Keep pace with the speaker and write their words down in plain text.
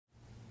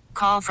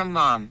Call from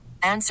mom.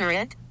 Answer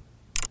it.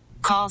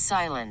 Call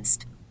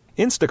silenced.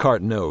 Instacart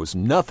knows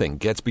nothing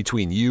gets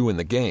between you and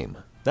the game.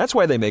 That's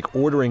why they make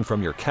ordering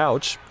from your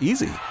couch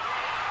easy.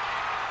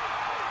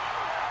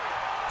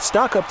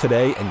 Stock up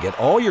today and get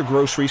all your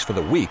groceries for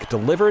the week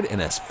delivered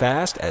in as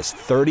fast as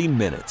 30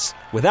 minutes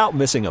without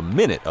missing a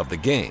minute of the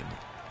game.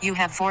 You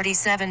have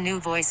 47 new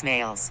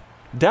voicemails.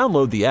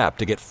 Download the app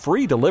to get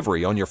free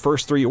delivery on your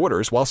first 3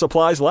 orders while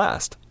supplies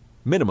last.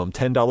 Minimum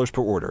 $10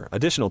 per order.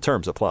 Additional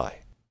terms apply.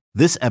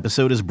 This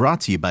episode is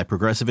brought to you by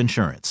Progressive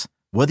Insurance.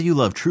 Whether you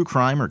love true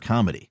crime or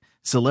comedy,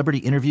 celebrity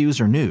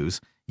interviews or news,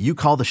 you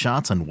call the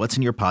shots on what's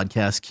in your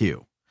podcast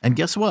queue. And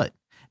guess what?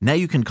 Now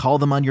you can call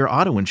them on your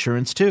auto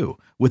insurance too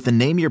with the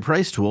Name Your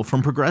Price tool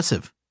from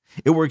Progressive.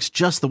 It works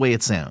just the way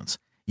it sounds.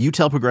 You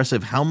tell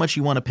Progressive how much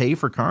you want to pay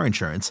for car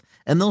insurance,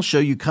 and they'll show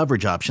you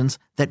coverage options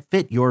that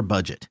fit your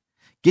budget.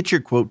 Get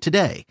your quote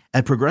today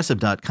at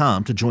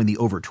Progressive.com to join the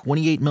over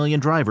 28 million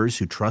drivers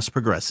who trust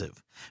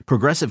Progressive.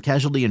 Progressive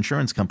Casualty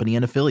Insurance Company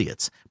and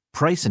Affiliates.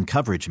 Price and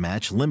coverage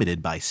match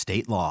limited by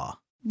state law.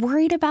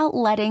 Worried about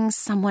letting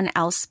someone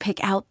else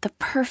pick out the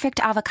perfect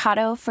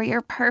avocado for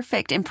your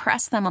perfect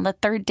impress them on the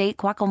third date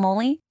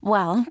guacamole?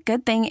 Well,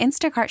 good thing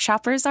Instacart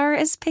shoppers are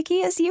as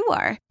picky as you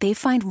are. They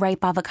find ripe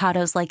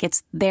avocados like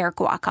it's their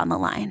guac on the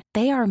line.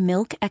 They are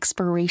milk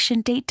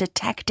expiration date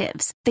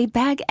detectives. They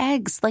bag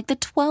eggs like the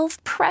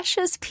 12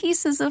 precious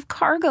pieces of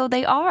cargo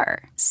they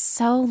are.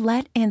 So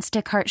let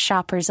Instacart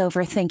shoppers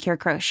overthink your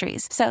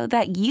groceries so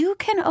that you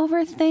can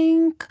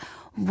overthink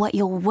what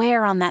you'll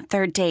wear on that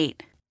third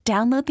date.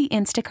 Download the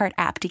Instacart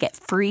app to get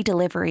free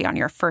delivery on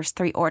your first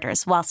 3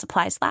 orders while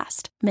supplies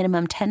last.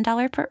 Minimum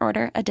 $10 per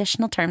order.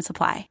 Additional terms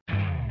apply.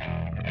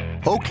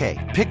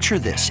 Okay, picture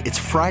this. It's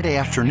Friday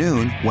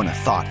afternoon when a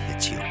thought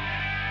hits you.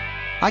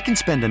 I can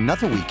spend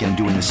another weekend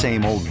doing the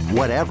same old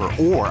whatever,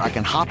 or I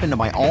can hop into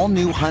my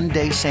all-new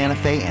Hyundai Santa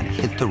Fe and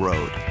hit the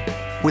road.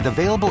 With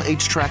available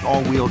H-Track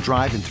all-wheel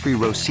drive and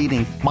 3-row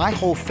seating, my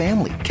whole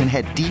family can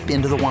head deep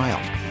into the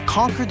wild.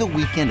 Conquer the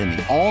weekend in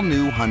the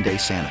all-new Hyundai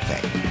Santa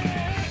Fe.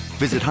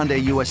 Visit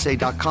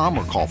HyundaiUSA.com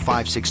or call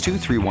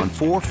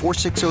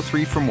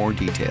 562-314-4603 for more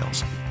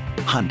details.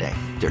 Hyundai,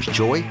 there's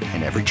joy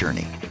in every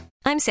journey.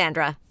 I'm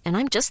Sandra, and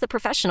I'm just the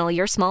professional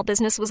your small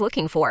business was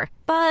looking for.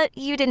 But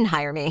you didn't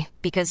hire me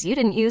because you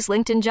didn't use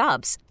LinkedIn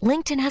Jobs.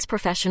 LinkedIn has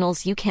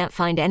professionals you can't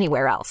find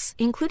anywhere else,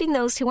 including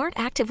those who aren't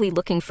actively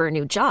looking for a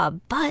new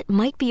job, but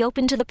might be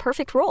open to the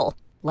perfect role,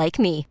 like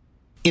me.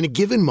 In a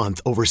given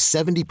month, over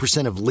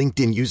 70% of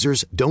LinkedIn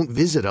users don't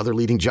visit other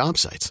leading job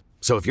sites.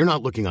 So if you're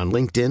not looking on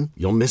LinkedIn,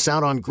 you'll miss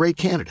out on great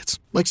candidates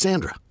like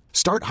Sandra.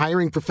 Start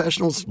hiring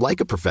professionals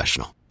like a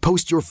professional.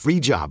 Post your free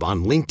job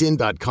on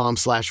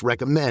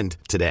linkedin.com/recommend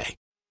today.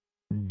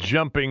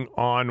 Jumping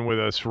on with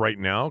us right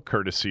now,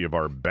 courtesy of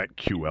our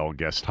BetQL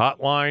guest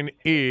hotline,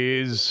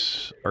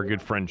 is our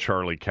good friend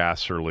Charley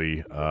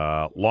Casserly,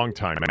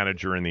 longtime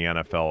manager in the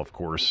NFL, of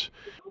course.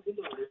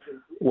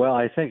 Well,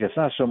 I think it's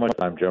not so much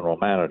I'm general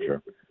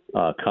manager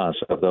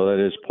concept, though that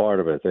is part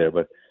of it there,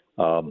 but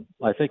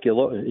I think you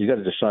got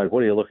to decide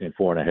what are you looking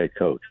for in a head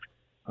coach.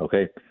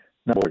 Okay,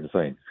 important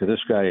thing because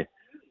this guy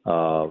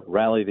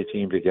rally the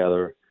team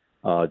together,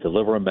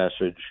 deliver a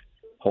message,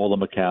 hold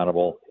them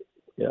accountable.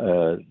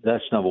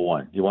 That's number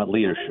one. You want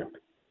leadership.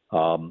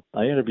 I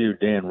interviewed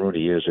Dan Rooney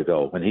years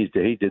ago, and he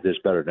did this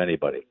better than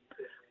anybody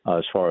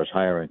as far as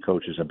hiring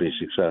coaches and be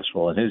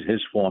successful. And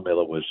his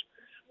formula was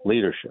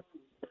leadership,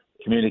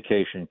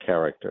 communication,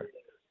 character.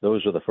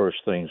 Those are the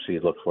first things he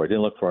looked for. He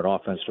didn't look for an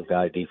offensive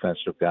guy,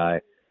 defensive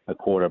guy, a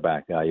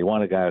quarterback guy. You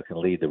want a guy who can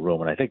lead the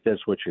room, and I think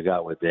that's what you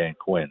got with Dan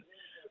Quinn.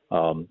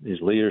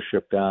 He's a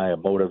leadership guy, a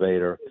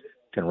motivator,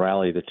 can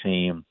rally the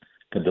team,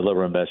 can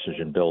deliver a message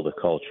and build a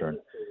culture.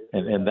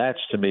 And that's,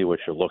 to me, what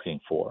you're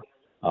looking for.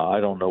 I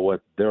don't know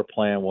what their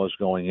plan was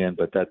going in,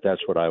 but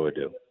that's what I would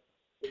do.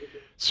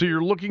 So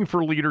you're looking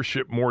for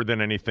leadership more than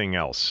anything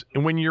else.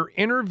 And when you're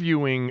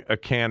interviewing a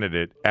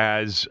candidate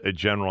as a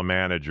general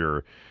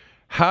manager,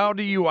 how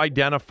do you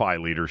identify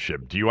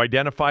leadership? Do you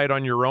identify it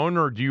on your own,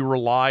 or do you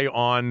rely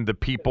on the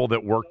people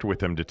that worked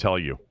with him to tell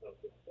you?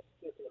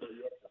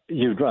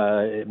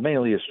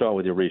 Mainly you start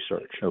with your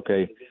research,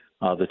 okay?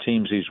 The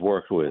teams he's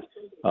worked with.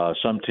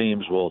 Some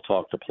teams will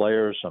talk to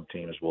players. Some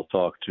teams will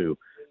talk to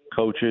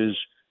coaches,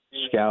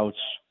 scouts.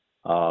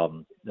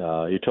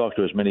 You talk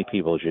to as many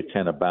people as you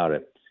can about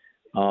it.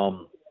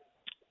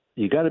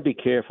 You got to be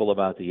careful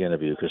about the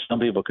interview because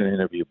some people can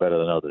interview better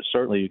than others.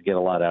 Certainly you get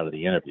a lot out of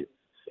the interview.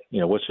 You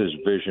know, what's his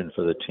vision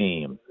for the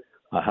team?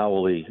 How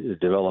will he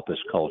develop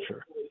his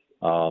culture?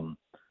 To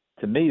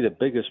me, the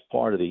biggest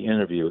part of the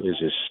interview is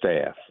his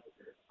staff,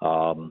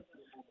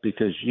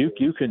 because you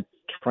can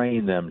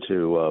train them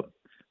to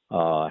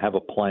have a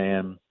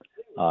plan,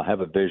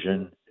 have a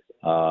vision,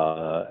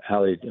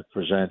 how they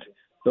present.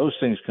 Those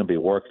things can be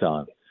worked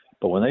on.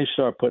 But when they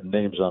start putting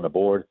names on the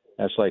board,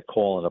 that's like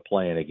calling a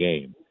play in a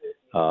game.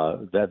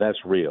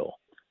 That's real.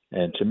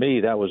 And to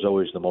me, that was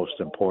always the most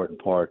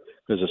important part,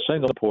 because the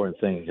single important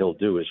thing he'll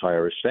do is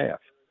hire his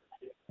staff.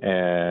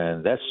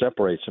 And that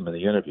separates him in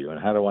the interview. And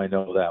how do I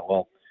know that?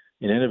 Well,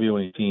 in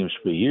interviewing teams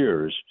for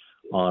years,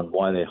 on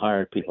why they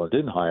hired people and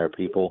didn't hire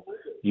people,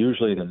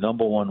 usually the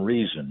number one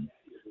reason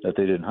that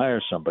they didn't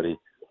hire somebody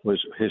was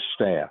his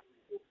staff.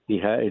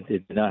 It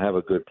did not have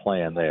a good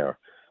plan there.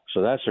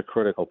 So that's a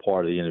critical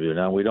part of the interview.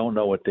 Now, we don't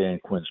know what Dan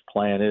Quinn's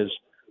plan is.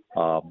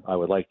 I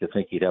would like to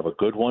think he'd have a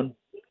good one.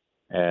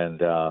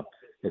 And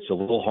it's a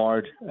little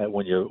hard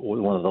when you're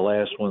one of the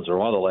last ones or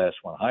one of the last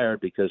one hired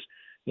because,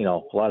 a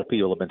lot of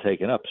people have been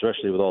taken up,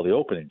 especially with all the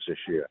openings this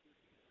year.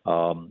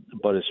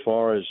 But as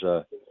far as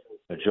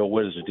Joe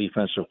Witt is a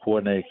defensive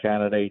coordinator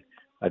candidate,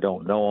 I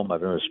don't know him.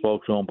 I've never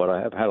spoke to him, but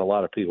I have had a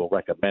lot of people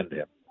recommend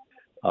him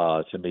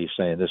to me,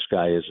 saying this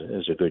guy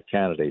is a good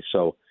candidate.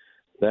 So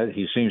that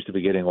he seems to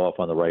be getting off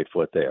on the right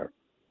foot there.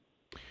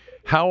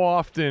 How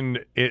often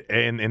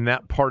in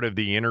that part of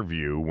the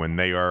interview, when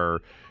they are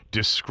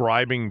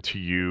describing to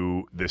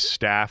you the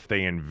staff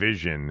they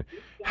envision,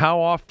 how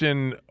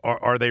often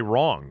are they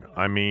wrong?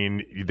 I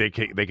mean, they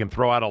can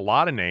throw out a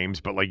lot of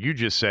names, but like you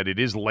just said, it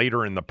is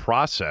later in the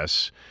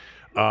process.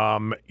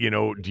 Do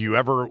you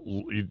ever,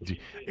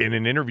 in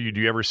an interview,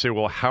 do you ever say,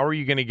 well, how are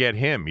you going to get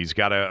him? He's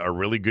got a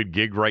really good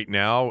gig right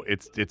now,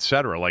 et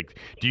cetera. Like,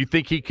 do you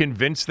think he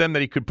convinced them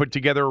that he could put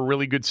together a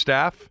really good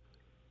staff?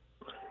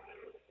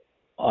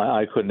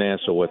 I couldn't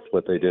answer what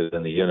they did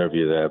in the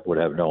interview. That would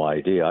have no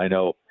idea. I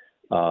know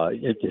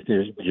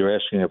you're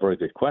asking a very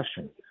good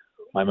question.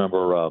 I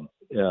remember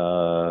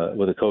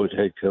with a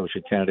head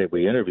coaching candidate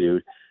we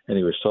interviewed, and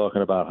he was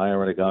talking about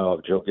hiring a guy off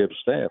Joe Gibbs'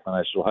 staff. And I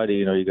said, well, how do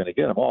you know you're going to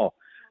get him? Oh,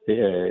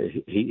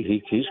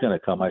 he's going to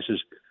come. I says,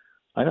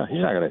 I know he's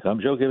not going to come.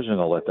 Joe Gibbs isn't going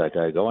to let that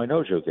guy go. I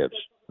know Joe Gibbs.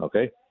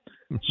 Okay.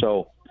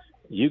 So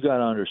you got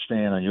to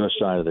understand on your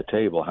side of the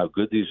table how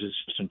good these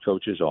assistant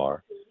coaches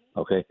are.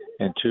 Okay.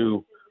 And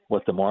two,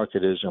 what the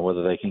market is and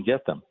whether they can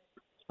get them.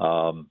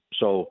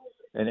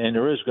 And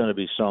there is going to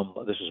be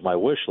this is my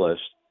wish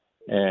list.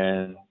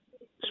 And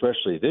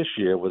especially this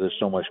year where there's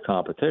so much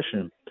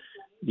competition,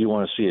 you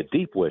want to see a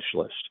deep wish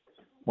list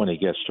when he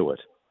gets to it.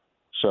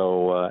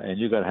 So, and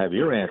you got to have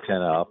your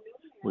antenna up,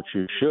 which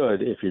you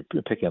should if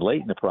you're picking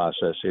late in the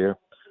process here,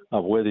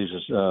 of where these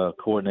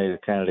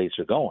coordinated candidates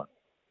are going,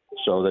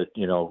 so that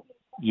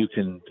you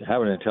can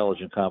have an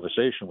intelligent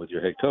conversation with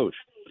your head coach.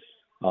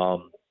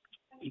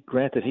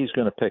 Granted, he's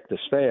going to pick the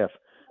staff,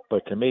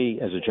 but to me,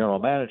 as a general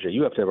manager,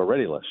 you have to have a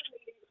ready list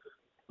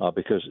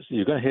because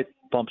you're going to hit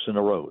bumps in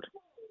the road,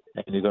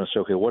 and you're going to say,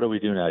 okay, what do we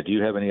do now? Do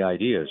you have any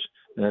ideas?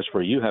 And that's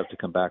where you have to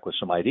come back with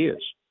some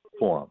ideas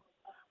for them.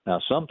 Now,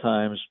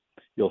 sometimes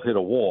you'll hit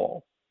a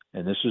wall,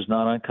 and this is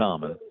not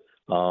uncommon,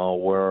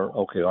 where,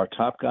 okay, our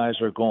top guys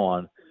are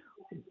gone.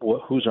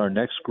 Who's our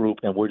next group?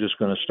 And we're just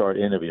going to start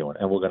interviewing,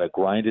 and we're going to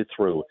grind it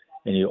through.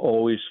 And you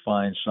always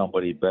find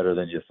somebody better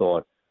than you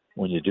thought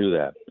when you do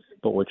that.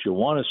 But what you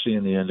want to see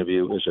in the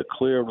interview is a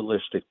clear,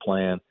 realistic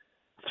plan,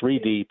 3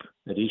 deep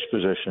at each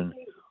position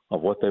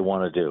of what they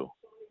want to do.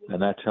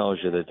 And that tells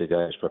you that the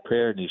guy's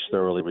prepared and he's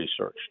thoroughly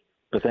researched.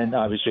 But then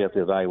obviously you have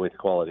to evaluate the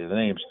quality of the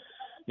names.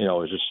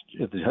 It's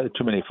just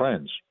too many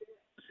friends.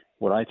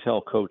 What I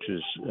tell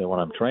coaches when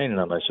I'm training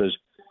them, I says,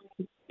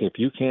 if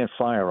you can't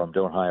fire them,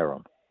 don't hire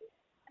them,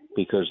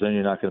 because then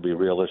you're not going to be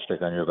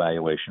realistic on your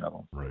evaluation of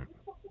them. Right.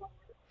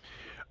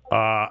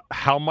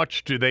 How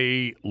much do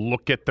they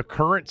look at the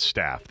current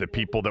staff, the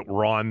people that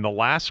were on the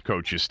last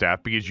coach's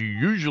staff? Because you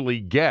usually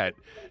get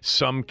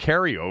some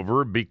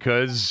carryover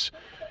because,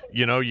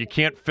 you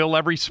can't fill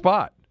every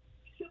spot.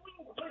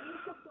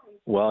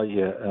 Well,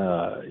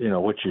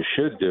 what you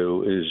should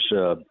do is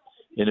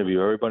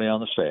interview everybody on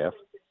the staff.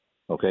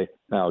 Okay.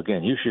 Now,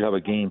 again, you should have a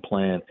game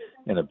plan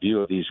and a view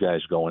of these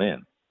guys going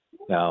in.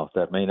 Now,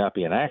 that may not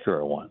be an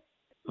accurate one.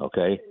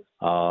 Okay.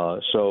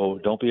 So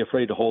don't be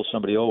afraid to hold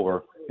somebody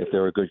over if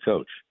they're a good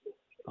coach,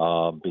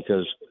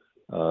 because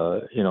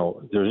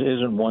there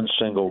isn't one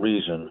single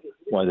reason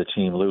why the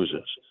team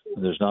loses,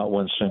 and there's not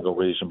one single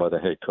reason why the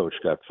head coach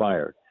got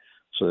fired.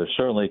 So there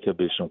certainly could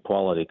be some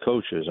quality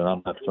coaches, and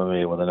I'm not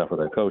familiar with enough of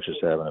their coaches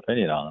to have an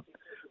opinion on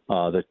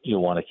them, that you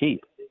want to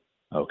keep.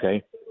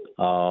 Okay,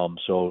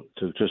 so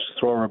to just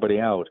throw everybody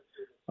out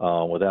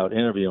without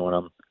interviewing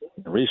them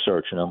and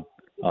researching them,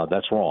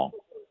 that's wrong.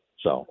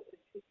 So,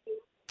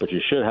 but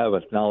you should have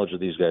a knowledge of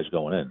these guys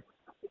going in.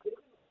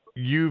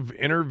 You've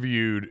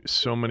interviewed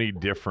so many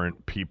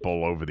different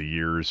people over the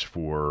years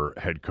for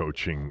head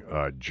coaching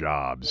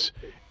jobs.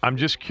 I'm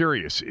just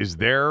curious, is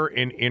there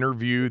an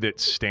interview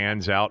that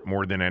stands out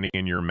more than any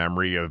in your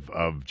memory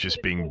of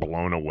just being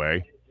blown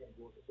away?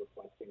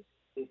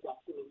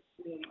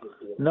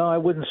 No, I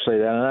wouldn't say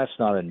that, and that's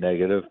not a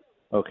negative.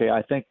 Okay,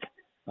 I think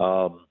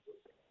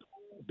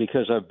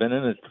because I've been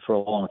in it for a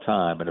long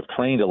time and have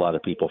trained a lot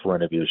of people for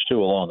interviews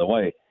too along the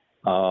way,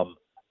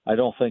 I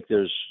don't think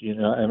there's,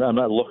 I'm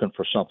not looking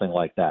for something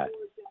like that.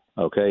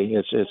 Okay,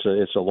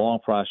 it's a long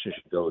process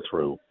you go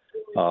through,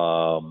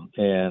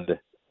 and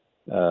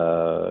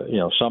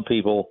some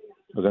people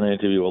are going to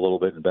interview a little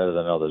bit better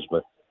than others,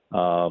 but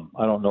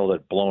I don't know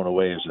that blown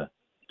away is a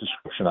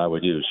description I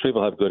would use.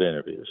 People have good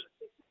interviews.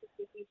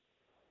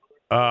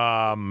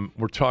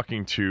 We're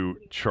talking to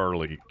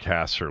Charley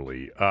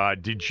Casserly.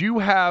 Did you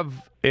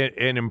have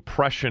an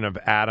impression of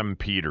Adam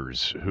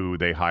Peters, who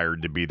they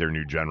hired to be their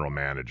new general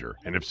manager?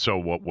 And if so,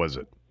 what was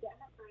it?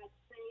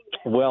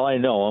 Well, I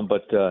know him,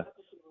 but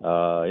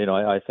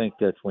I think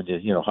that when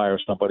you hire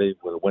somebody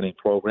with a winning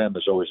program,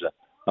 there's always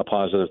a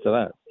positive to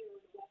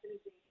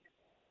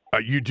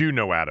that. You do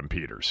know Adam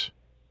Peters?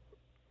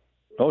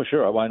 Oh,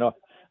 sure. Why not?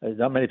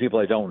 Not many people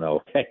I don't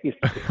know. Okay,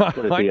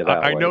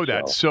 I know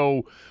that.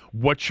 So,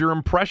 what's your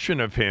impression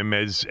of him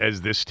as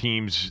this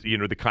team's,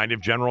 the kind of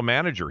general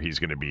manager he's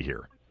going to be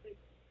here?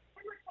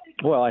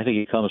 Well, I think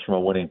he comes from a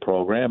winning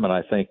program, and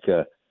I think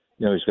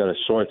he's got to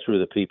sort through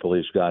the people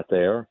he's got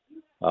there,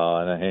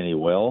 and he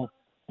will.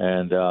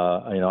 And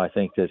I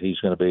think that he's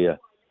going to be a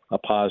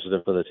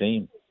positive for the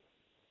team.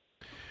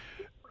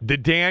 The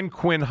Dan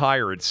Quinn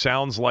hire, it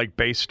sounds like,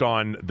 based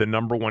on the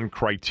number one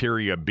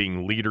criteria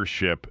being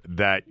leadership,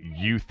 that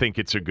you think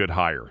it's a good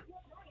hire.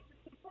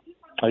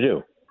 I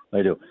do.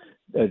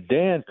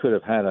 Dan could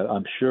have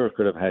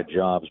had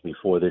jobs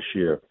before this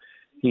year.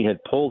 He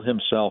had pulled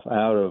himself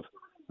out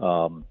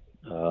of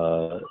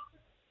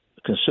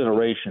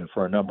consideration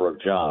for a number of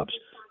jobs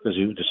because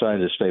he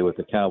decided to stay with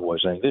the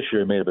Cowboys. Saying this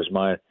year he made up his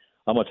mind,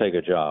 I'm going to take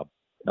a job.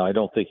 Now, I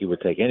don't think he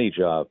would take any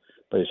job.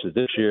 But he said,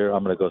 this year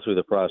I'm going to go through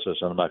the process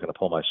and I'm not going to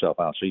pull myself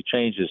out. So he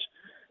changes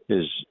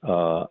his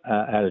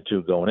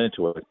attitude going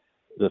into it.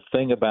 The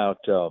thing about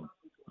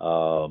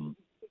in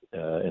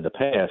the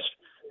past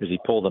is he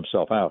pulled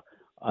himself out.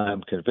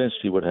 I'm convinced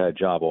he would have had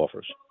job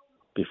offers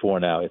before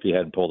now if he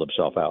hadn't pulled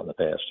himself out in the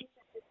past.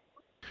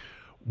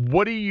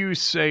 What do you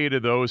say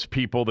to those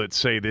people that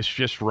say this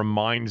just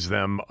reminds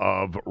them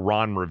of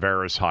Ron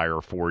Rivera's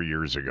hire 4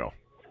 years ago?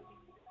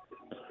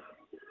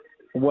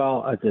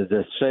 Well, I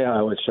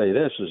would say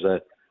this is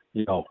that,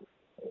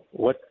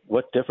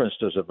 what difference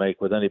does it make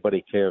whether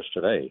anybody cares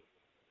today?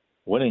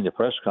 Winning the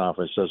press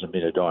conference doesn't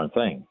mean a darn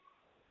thing,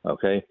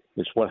 okay?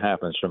 It's what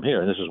happens from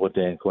here, and this is what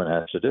Dan Quinn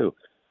has to do.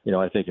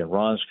 I think in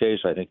Ron's case,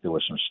 I think there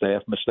were some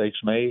staff mistakes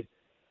made.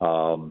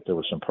 There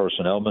were some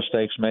personnel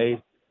mistakes made,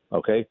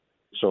 okay?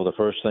 So the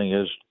first thing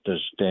is,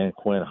 does Dan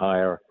Quinn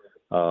hire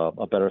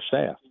a better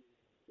staff?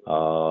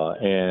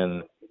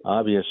 And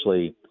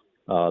obviously –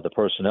 the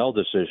personnel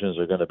decisions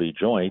are going to be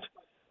joint,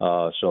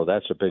 so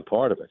that's a big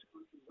part of it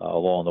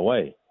along the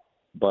way.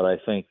 But I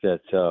think that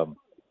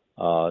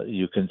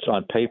you can,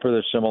 on paper,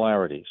 there's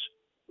similarities,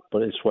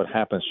 but it's what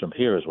happens from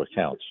here is what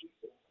counts.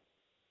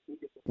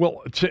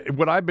 Well,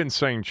 what I've been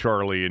saying,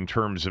 Charlie, in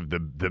terms of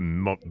the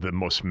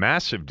most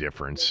massive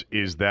difference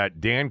is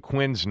that Dan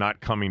Quinn's not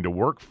coming to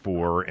work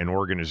for an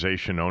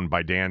organization owned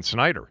by Dan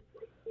Snyder.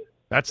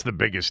 That's the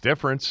biggest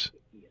difference,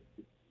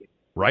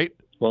 right?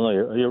 Well, no,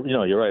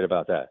 you're right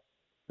about that.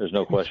 There's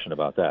no question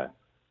about that.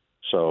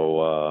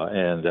 So,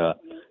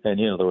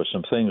 there were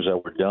some things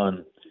that were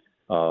done.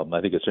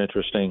 I think it's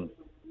interesting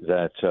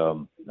that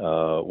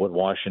with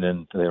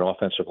Washington, they had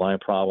offensive line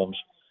problems.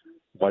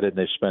 Why didn't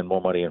they spend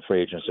more money in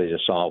free agency to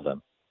solve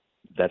them?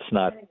 That's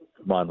not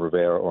Ron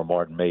Rivera or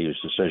Martin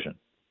Mayhew's decision.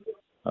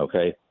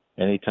 Okay?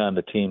 Anytime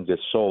the team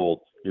gets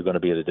sold, you're going to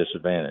be at a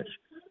disadvantage.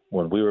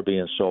 When we were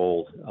being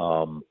sold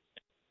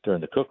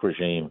during the Cook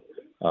regime,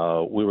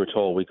 we were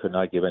told we could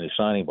not give any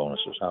signing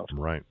bonuses out.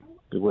 Right.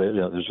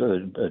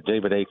 There's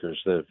David Akers,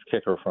 the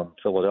kicker from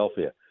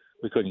Philadelphia.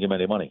 We couldn't give him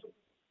any money.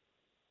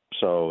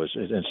 So it's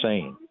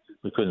insane.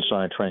 We couldn't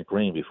sign Trent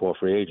Green before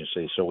free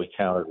agency, so we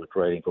countered with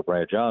trading for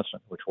Brad Johnson,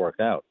 which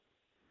worked out.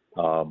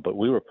 But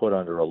we were put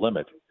under a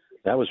limit.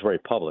 That was very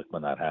public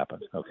when that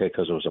happened, okay,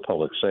 because it was a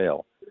public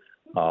sale.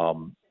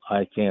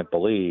 I can't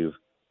believe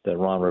that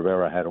Ron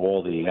Rivera had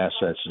all the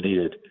assets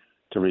needed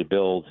to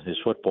rebuild his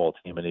football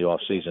team in the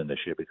offseason this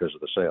year because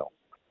of the sale.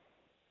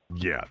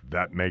 Yeah,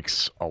 that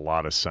makes a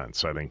lot of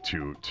sense, I think,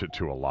 to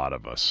a lot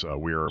of us.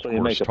 We are, of course,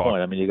 you make a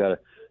point. I mean, you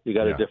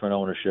got a different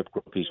ownership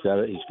group. He's got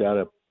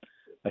a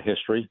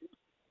history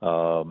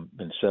with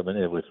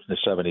the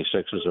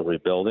 76ers of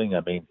rebuilding.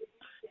 I mean,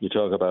 you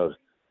talk about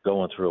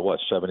going through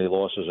 70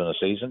 losses in a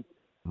season.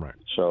 Right.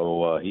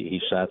 So he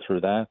sat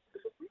through that.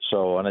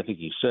 So, and I think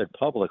he said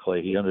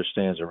publicly he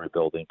understands a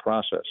rebuilding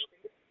process.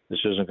 This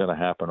isn't going to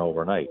happen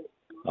overnight.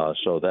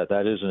 So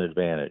that is an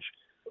advantage.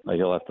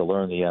 He'll have to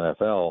learn the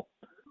NFL.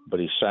 But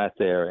he sat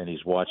there and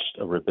he's watched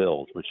a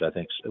rebuild, which I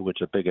think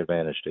is a big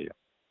advantage to you.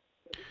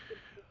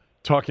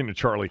 Talking to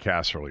Charley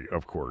Casserly,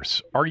 of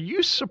course. Are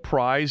you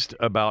surprised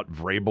about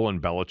Vrabel and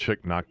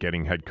Belichick not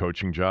getting head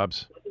coaching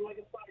jobs?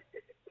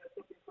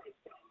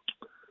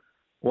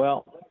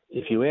 Well,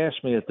 if you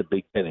asked me at the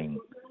beginning,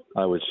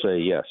 I would say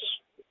yes.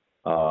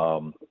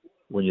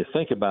 When you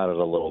think about it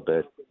a little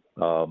bit,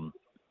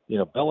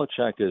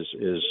 Belichick is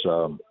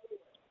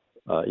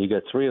you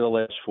got 3 of the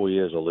last 4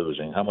 years of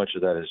losing. How much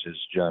of that is his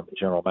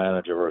general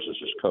manager versus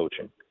his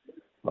coaching?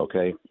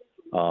 Okay.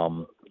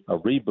 A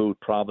reboot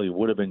probably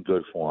would have been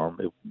good for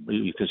him.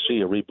 You can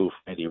see a reboot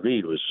for Andy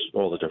Reid was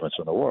all the difference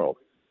in the world.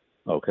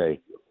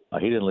 Okay.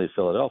 He didn't leave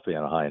Philadelphia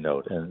on a high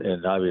note.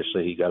 And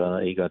obviously he got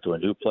to a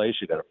new place.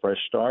 He got a fresh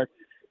start,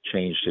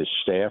 changed his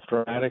staff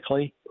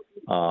dramatically.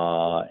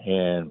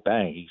 and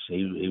bang,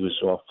 he was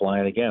off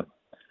flying again.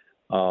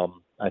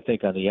 I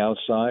think on the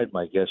outside,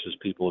 my guess is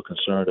people are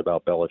concerned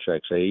about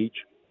Belichick's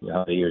age.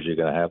 How many years you're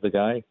going to have the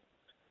guy?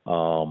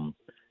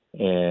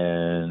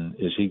 And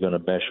is he going to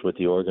mesh with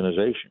the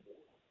organization?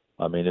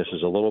 I mean, this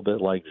is a little bit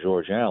like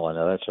George Allen.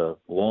 Now, that's a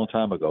long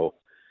time ago.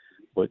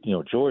 But,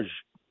 George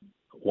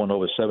won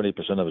over 70%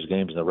 of his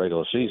games in the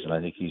regular season.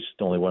 I think he's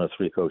only one of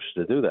 3 coaches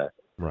to do that.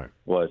 Right.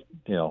 But,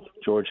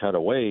 George had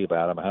a way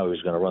about him, how he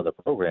was going to run the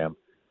program.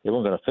 It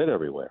wasn't going to fit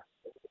everywhere.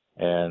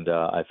 And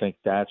I think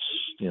that's,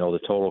 the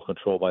total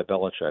control by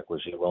Belichick.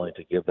 Was he willing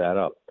to give that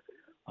up?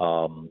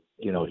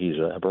 He's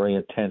a very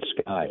intense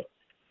guy.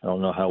 I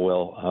don't know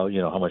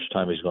how much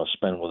time he's going to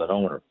spend with an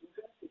owner.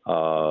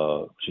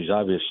 She's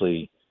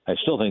obviously, I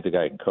still think the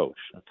guy can coach.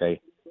 Okay.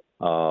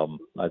 I'm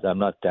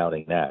not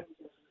doubting that,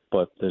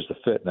 but there's the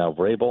fit. Now,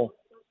 Vrabel,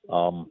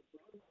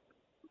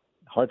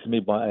 hard to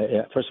me.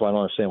 First of all, I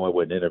don't understand why we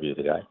wouldn't interview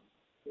the guy.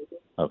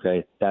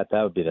 Okay. That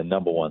would be the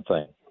number one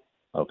thing.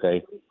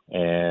 Okay.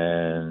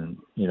 And,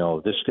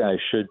 this guy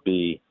should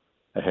be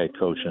a head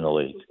coach in the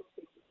league.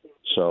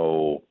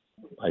 So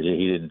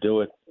he didn't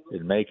do it,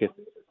 didn't make it,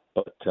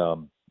 but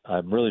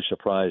I'm really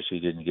surprised he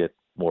didn't get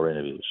more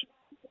interviews.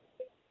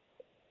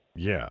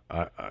 Yeah,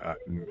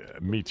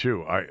 me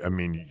too. I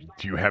mean,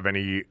 do you have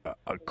any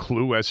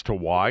clue as to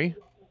why?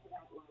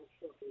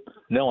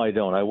 No, I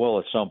don't. I will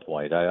at some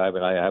point. I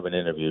haven't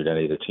interviewed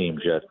any of the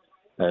teams yet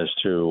as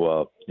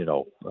to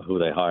who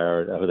they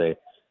hired, who they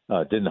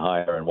didn't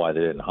hire, and why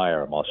they didn't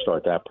hire them. I'll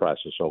start that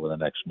process over the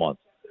next month.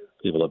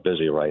 People are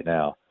busy right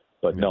now,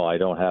 but no, I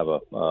don't have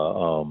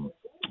an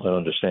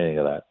understanding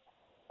of that.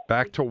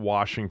 Back to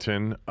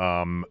Washington.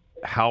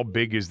 How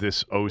big is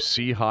this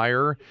OC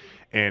hire,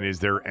 and is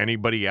there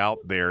anybody out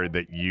there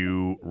that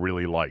you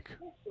really like?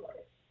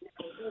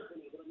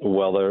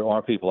 Well, there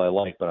are people I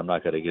like, but I'm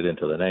not going to get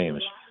into the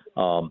names.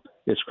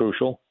 It's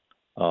crucial.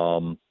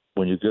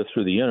 When you go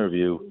through the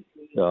interview,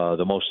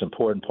 the most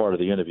important part of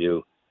the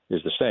interview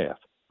is the staff.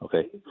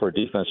 Okay, for a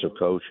defensive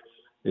coach,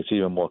 it's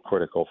even more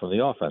critical from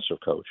the offensive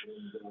coach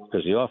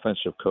because the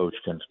offensive coach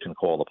can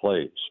call the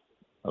plays.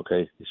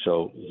 Okay,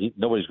 so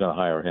nobody's going to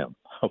hire him.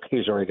 Okay,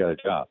 he's already got a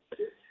job.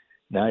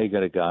 Now you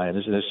got a guy, and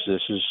this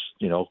is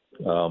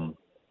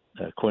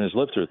Quinn has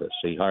lived through this.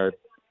 He hired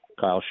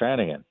Kyle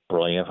Shanahan,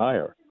 brilliant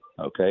hire.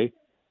 Okay,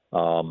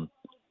 and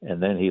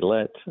then he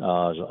let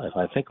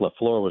I think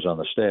LaFleur was on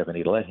the staff, and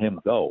he let him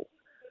go.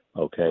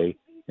 Okay,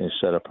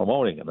 instead of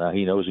promoting him. Now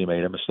he knows he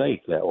made a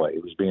mistake that way. He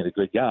was being a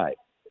good guy,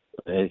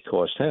 but it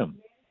cost him.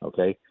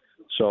 Okay,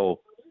 so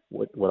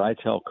what I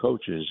tell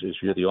coaches is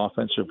you're the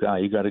offensive guy.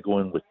 You got to go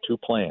in with 2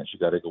 plans. You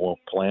got to go in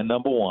plan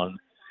number 1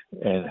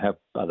 and have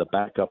the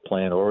backup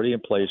plan already in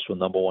place when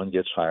number 1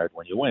 gets hired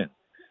when you win.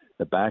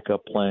 The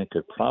backup plan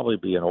could probably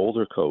be an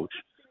older coach,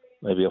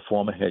 maybe a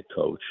former head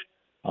coach,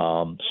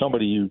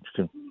 somebody you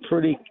can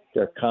pretty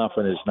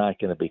confident is not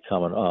going to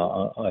become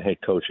a head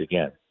coach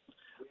again,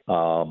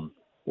 or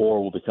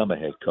will become a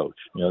head coach.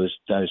 This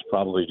guy's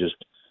probably just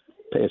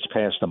it's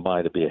passed him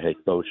by to be a head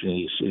coach,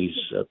 and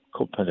he's a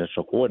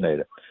potential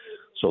coordinator.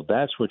 So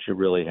that's what you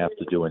really have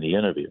to do in the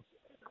interview,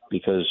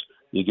 because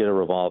you get a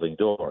revolving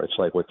door. It's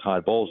like what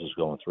Todd Bowles is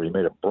going through. He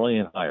made a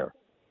brilliant hire,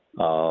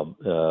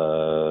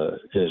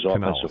 his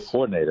offensive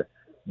coordinator.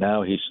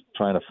 Now he's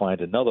trying to find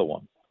another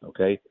one.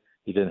 Okay,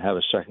 he didn't have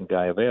a second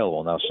guy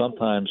available. Now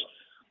sometimes,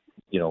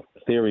 the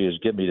theory is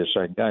give me the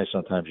second guy.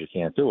 Sometimes you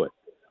can't do it.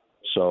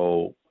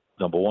 So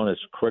number 1,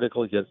 it's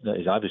critical.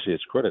 Obviously,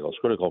 it's critical. It's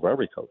critical for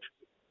every coach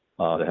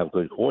to have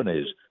good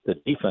coordinators. The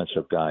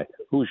defensive guy,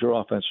 who's your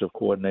offensive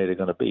coordinator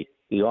going to be?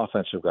 The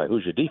offensive guy,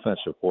 who's your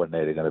defensive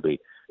coordinator going to be?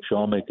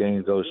 Sean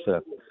McDaniel goes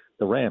to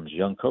the Rams,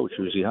 young coach.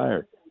 Who's he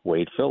hired?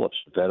 Wade Phillips,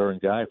 veteran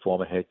guy,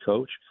 former head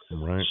coach,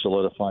 right.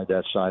 Solidified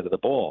that side of the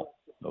ball.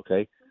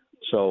 Okay,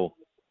 so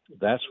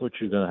that's what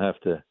you're going to have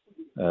to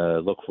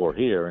look for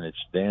here. And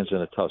Dan's in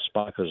a tough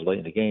spot because late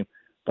in the game,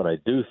 but I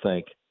do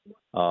think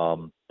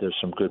there's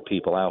some good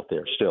people out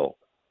there still,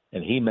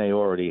 and he may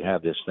already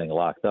have this thing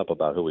locked up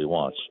about who he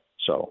wants.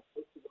 So.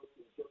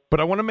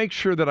 But I want to make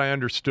sure that I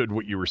understood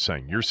what you were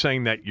saying. You're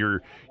saying that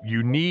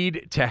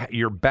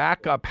your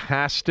backup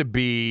has to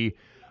be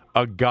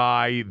a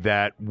guy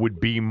that would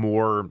be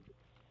more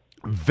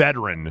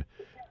veteran,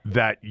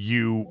 that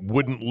you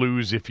wouldn't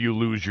lose if you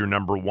lose your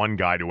number 1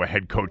 guy to a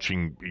head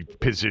coaching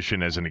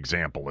position, as an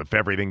example, if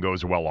everything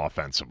goes well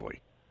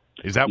offensively.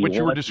 Is that what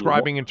you were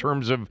describing in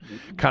terms of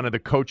kind of the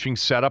coaching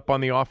setup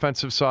on the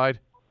offensive side?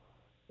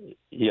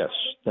 Yes,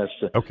 that's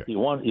okay. You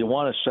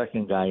want a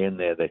second guy in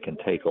there that can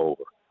take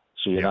over,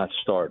 so you're not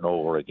starting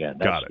over again.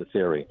 That's the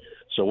theory.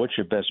 So what's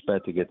your best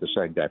bet to get the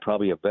second guy?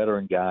 Probably a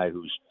veteran guy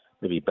who's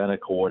maybe been a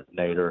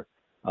coordinator,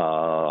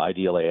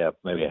 ideally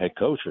maybe a head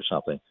coach or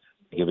something.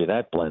 Give you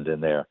that blend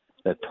in there.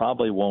 That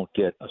probably won't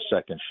get a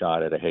second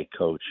shot at a head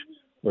coach,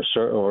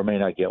 or may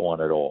not get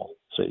one at all.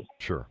 See?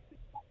 Sure.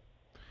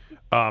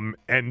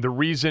 And the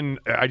reason,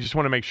 I just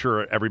want to make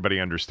sure everybody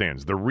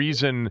understands, the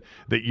reason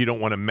that you don't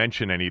want to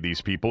mention any of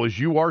these people is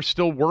you are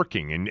still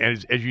working. And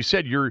as you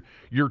said,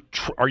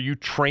 are you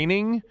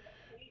training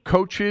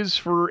coaches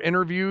for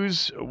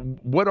interviews?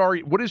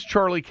 What is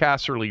Charley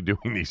Casserly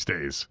doing these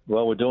days?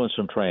 Well, we're doing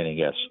some training,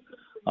 yes.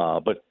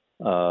 But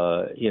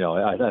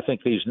I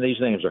think these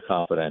names are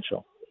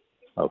confidential.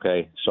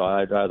 Okay, so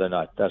I'd rather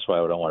not. That's why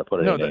I don't want to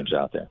put any names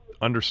out there.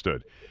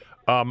 Understood.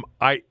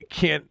 I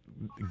can't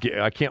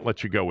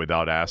let you go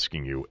without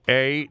asking you.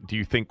 A, do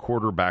you think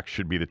quarterback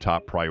should be the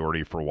top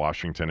priority for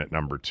Washington at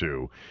number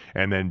 2?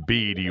 And then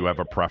B, do you have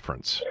a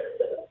preference?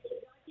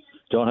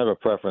 Don't have a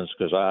preference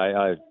because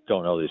I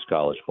don't know these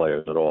college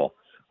players at all.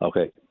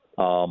 Okay,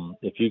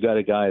 if you got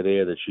a guy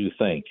there that you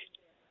think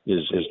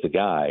is the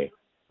guy,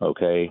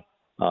 okay,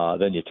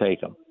 then you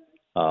take him.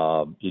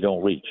 You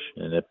don't reach.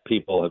 And if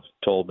people have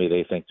told me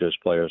they think there's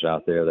players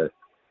out there that,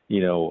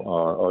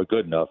 are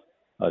good enough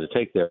to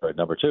take there at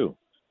number 2.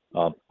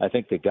 I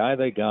think the guy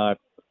they got,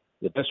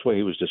 the best way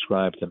he was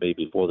described to me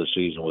before the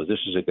season was,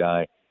 this is a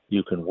guy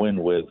you can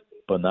win with,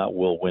 but not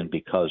will win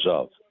because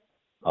of.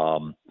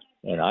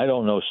 And I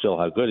don't know still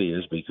how good he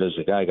is because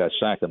the guy got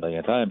sacked 1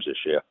 million times this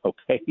year.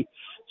 Okay.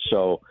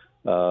 So,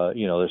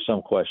 there's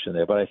some question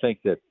there, but I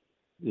think that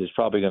there's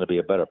probably going to be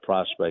a better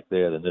prospect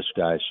there than this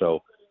guy.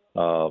 So,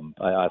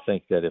 I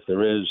think that if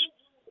there is,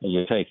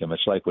 you take him.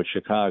 It's like with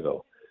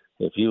Chicago.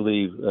 If you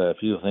leave, if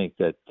you think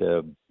that,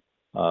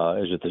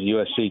 is it the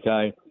USC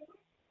guy?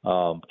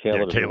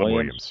 Caleb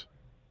Williams.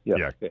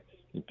 Yeah.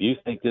 If you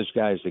think this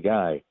guy's the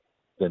guy,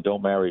 then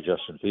don't marry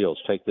Justin Fields.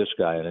 Take this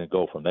guy and then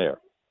go from there.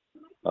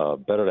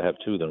 Better to have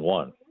 2 than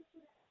 1.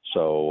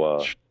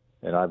 So,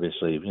 and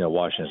obviously,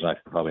 Washington's not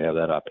going to probably have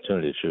that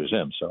opportunity to choose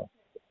him. So.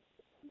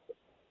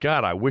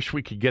 God, I wish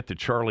we could get to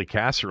Charley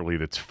Casserly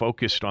that's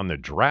focused on the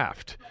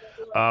draft.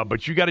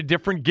 But you got a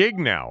different gig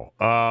now.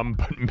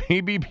 But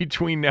maybe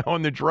between now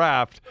and the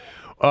draft,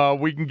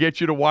 we can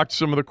get you to watch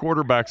some of the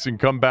quarterbacks and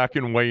come back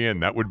and weigh in.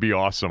 That would be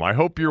awesome. I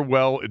hope you're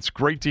well. It's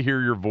great to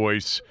hear your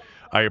voice.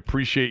 I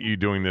appreciate you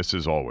doing this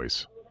as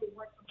always.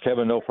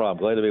 Kevin, no problem.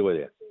 Glad to be with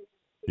you.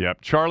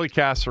 Yep. Charley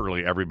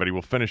Casserly, everybody.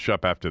 We'll finish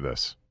up after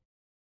this.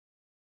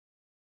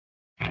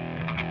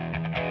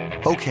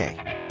 Okay,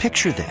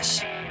 picture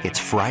this. It's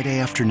Friday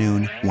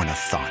afternoon when a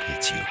thought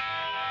hits you.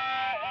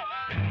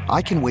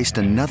 I can waste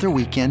another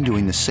weekend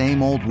doing the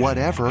same old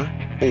whatever,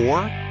 or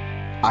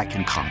I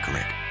can conquer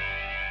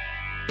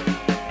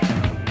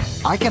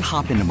it. I can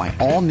hop into my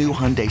all-new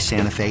Hyundai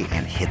Santa Fe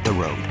and hit the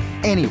road.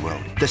 Any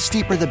road. The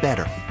steeper, the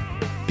better.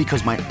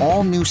 Because my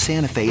all-new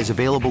Santa Fe is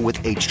available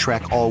with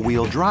H-Track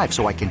all-wheel drive,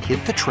 so I can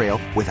hit the trail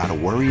without a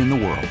worry in the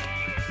world.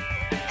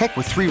 Heck,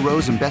 with 3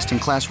 rows and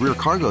best-in-class rear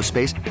cargo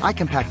space, I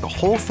can pack the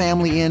whole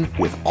family in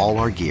with all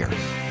our gear.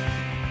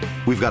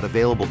 We've got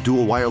available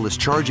dual wireless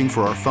charging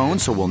for our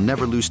phones, so we'll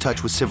never lose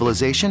touch with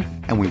civilization,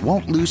 and we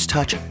won't lose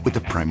touch with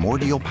the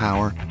primordial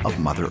power of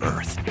Mother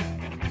Earth.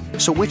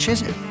 So which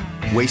is it?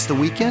 Waste the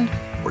weekend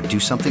or do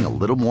something a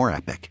little more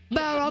epic?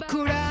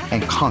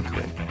 And conquer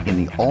it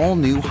in the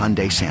all-new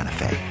Hyundai Santa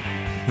Fe.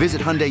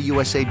 Visit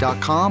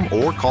HyundaiUSA.com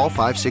or call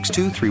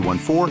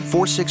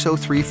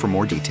 562-314-4603 for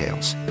more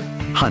details.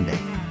 Hyundai,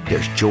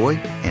 there's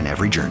joy in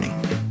every journey.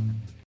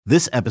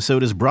 This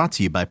episode is brought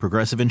to you by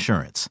Progressive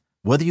Insurance.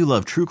 Whether you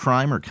love true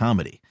crime or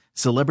comedy,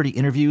 celebrity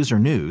interviews or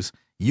news,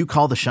 you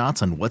call the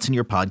shots on what's in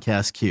your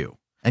podcast queue.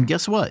 And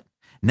guess what?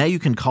 Now you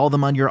can call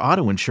them on your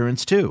auto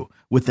insurance too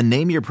with the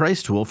Name Your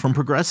Price tool from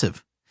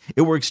Progressive.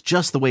 It works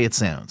just the way it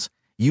sounds.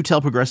 You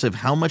tell Progressive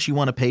how much you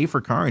want to pay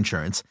for car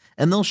insurance,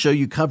 and they'll show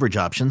you coverage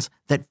options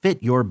that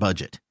fit your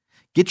budget.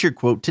 Get your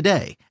quote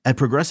today at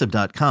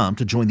Progressive.com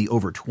to join the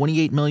over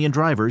 28 million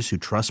drivers who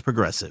trust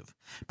Progressive.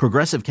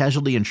 Progressive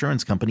Casualty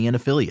Insurance Company and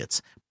Affiliates.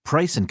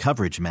 Price and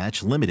coverage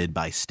match limited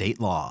by state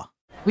law.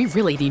 We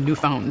really need new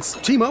phones.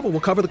 T-Mobile will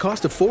cover the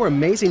cost of 4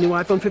 amazing new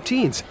iPhone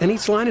 15s, and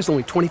each line is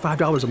only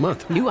 $25 a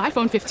month. New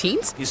iPhone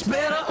 15s? It's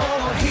better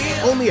over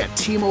here. Only at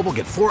T-Mobile,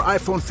 get 4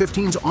 iPhone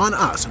 15s on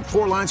us and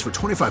 4 lines for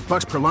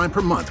 $25 per line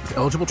per month with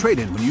eligible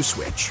trade-in when you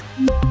switch.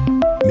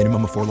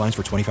 Minimum of 4 lines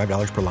for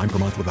 $25 per line per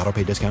month with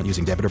autopay discount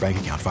using debit or bank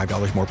account.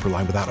 $5 more per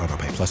line without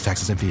autopay, plus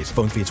taxes and fees.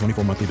 Phone fee at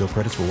 24 monthly bill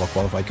credits for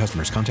well-qualified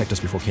customers. Contact us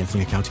before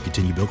canceling account to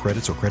continue bill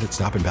credits or credit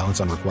stop and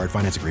balance on required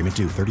finance agreement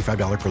due.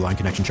 $35 per line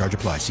connection charge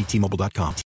applies. See T-Mobile.com.